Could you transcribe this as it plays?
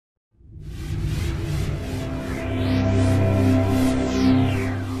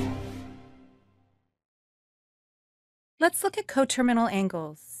Let's look at coterminal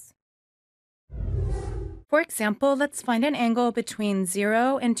angles. For example, let's find an angle between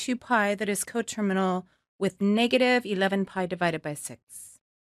 0 and 2 pi that is coterminal with negative 11 pi divided by 6.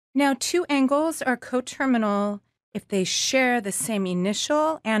 Now, two angles are coterminal if they share the same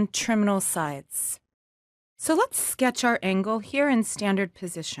initial and terminal sides. So let's sketch our angle here in standard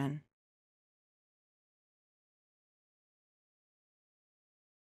position.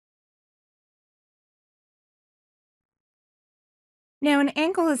 Now, an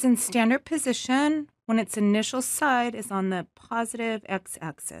angle is in standard position when its initial side is on the positive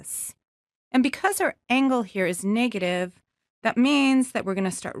x-axis. And because our angle here is negative, that means that we're going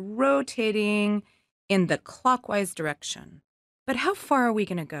to start rotating in the clockwise direction. But how far are we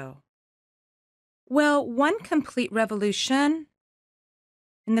going to go? Well, one complete revolution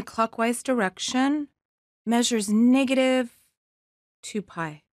in the clockwise direction measures negative 2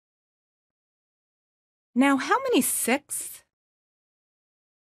 pi. Now, how many sixths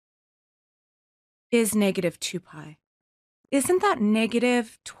is negative 2 pi? Isn't that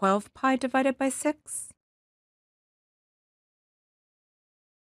negative 12 pi divided by 6?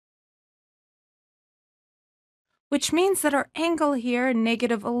 Which means that our angle here,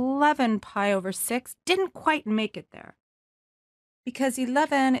 negative 11 pi over 6, didn't quite make it there. Because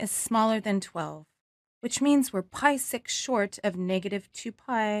 11 is smaller than 12, which means we're pi 6 short of negative 2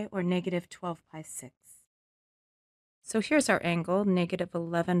 pi or negative 12 pi 6. So here's our angle, negative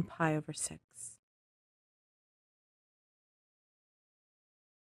 11 pi over 6.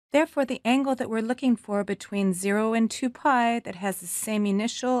 Therefore, the angle that we're looking for between 0 and 2 pi that has the same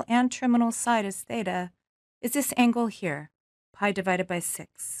initial and terminal side as theta is this angle here, pi divided by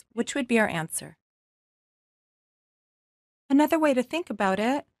 6, which would be our answer. Another way to think about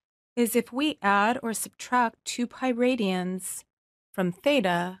it is if we add or subtract 2 pi radians from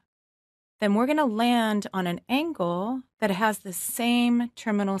theta, then we're going to land on an angle that has the same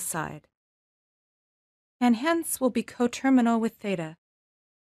terminal side, and hence will be coterminal with theta.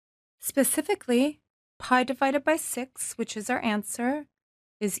 Specifically, pi divided by 6, which is our answer,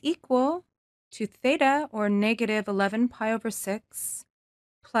 is equal to theta, or negative 11 pi over 6,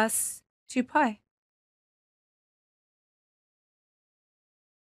 plus 2 pi.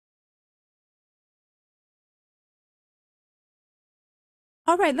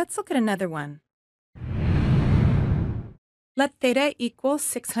 All right, let's look at another one. Let theta equal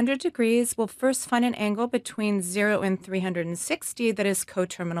 600 degrees. We'll first find an angle between 0 and 360 that is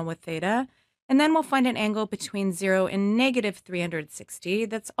coterminal with theta, and then we'll find an angle between 0 and negative 360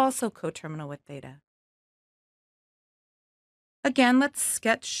 that's also coterminal with theta. Again, let's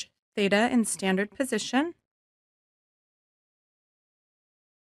sketch theta in standard position.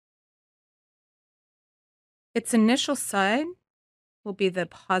 Its initial side will be the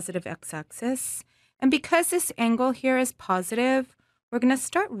positive x-axis. And because this angle here is positive, we're going to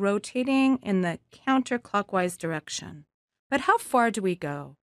start rotating in the counterclockwise direction. But how far do we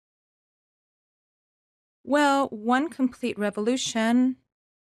go? Well, one complete revolution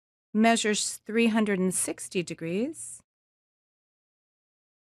measures 360 degrees.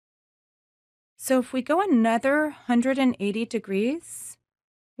 So if we go another 180 degrees,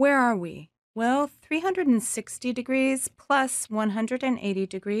 where are we? Well, 360 degrees plus 180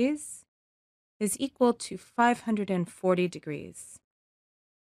 degrees is equal to 540 degrees.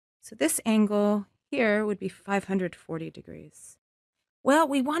 So this angle here would be 540 degrees. Well,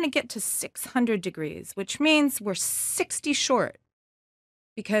 we want to get to 600 degrees, which means we're 60 short,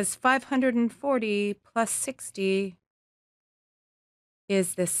 because 540 plus 60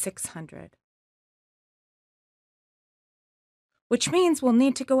 is this 600. Which means we'll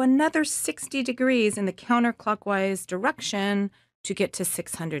need to go another 60 degrees in the counterclockwise direction to get to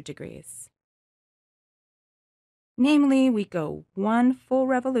 600 degrees. Namely, we go one full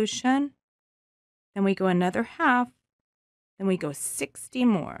revolution, then we go another half, then we go 60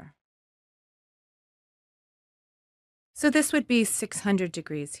 more. So this would be 600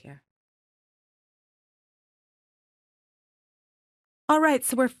 degrees here. All right,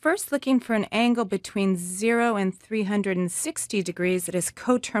 so we're first looking for an angle between 0 and 360 degrees that is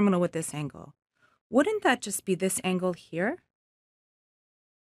coterminal with this angle. Wouldn't that just be this angle here?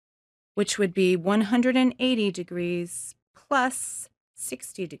 Which would be 180 degrees plus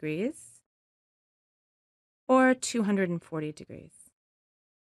 60 degrees, or 240 degrees.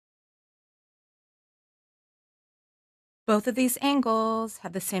 Both of these angles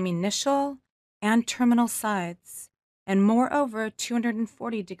have the same initial and terminal sides, and moreover,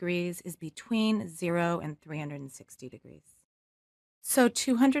 240 degrees is between 0 and 360 degrees. So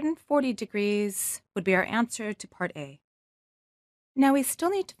 240 degrees would be our answer to part A. Now we still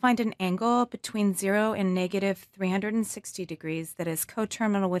need to find an angle between 0 and negative 360 degrees that is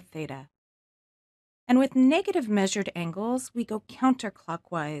coterminal with theta. And with negative measured angles, we go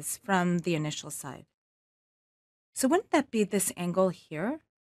counterclockwise from the initial side. So wouldn't that be this angle here,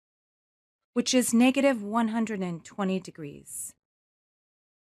 which is negative 120 degrees?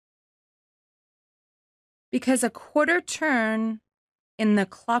 Because a quarter turn in the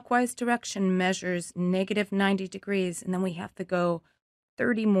clockwise direction measures negative 90 degrees, and then we have to go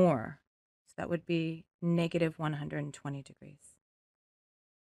 30 more. So that would be negative 120 degrees.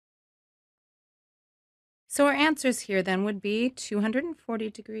 So our answers here then would be 240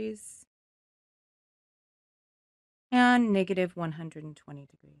 degrees and negative 120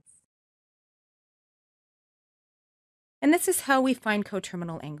 degrees. And this is how we find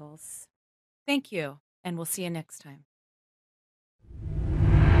coterminal angles. Thank you, and we'll see you next time.